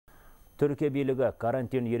Түркия билігі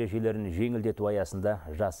карантин ережелерін жеңілдету аясында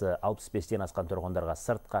жасы 65-тен асқан тұрғындарға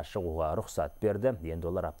сыртқа шығуға рұқсат берді.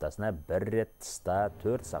 Енді олар аптасына бір рет тыста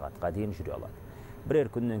 4 сағатқа дейін жүре алады.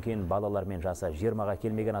 Бірер күннен кейін балалар мен жасы 20-ға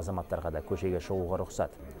келмеген азаматтарға да көшеге шығуға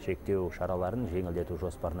рұқсат. Шектеу шараларын жеңілдету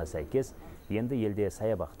жоспарына сәйкес, енді елде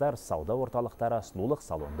саябақтар, сауда орталықтары, сұлулық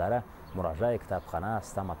салондары, мұражай, кітапхана,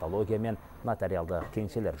 стоматология мен нотариалды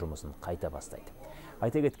кеңселер жұмысын қайта бастайды.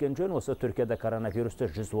 Айта кеткен жөн, осы Түркияда коронавирусты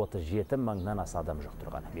 137 мыңнан аса адам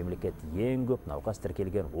жұқтырған. Мемлекет ең көп науқас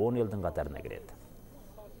тіркелген 10 елдің қатарына кіреді.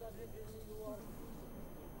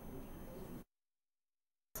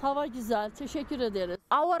 Hava güzel, teşekkür ederiz.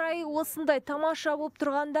 Ауа райы осындай тамаша болып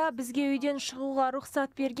тұрғанда бізге үйден шығуға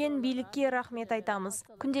рұқсат берген билікке рахмет айтамыз.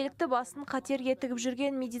 Күнделікті басын қатерге тігіп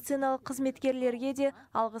жүрген медициналық қызметкерлерге де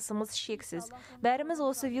алғысымыз шексіз. Бәріміз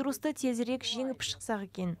осы вирусты тезірек жеңіп шықсақ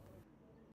екен.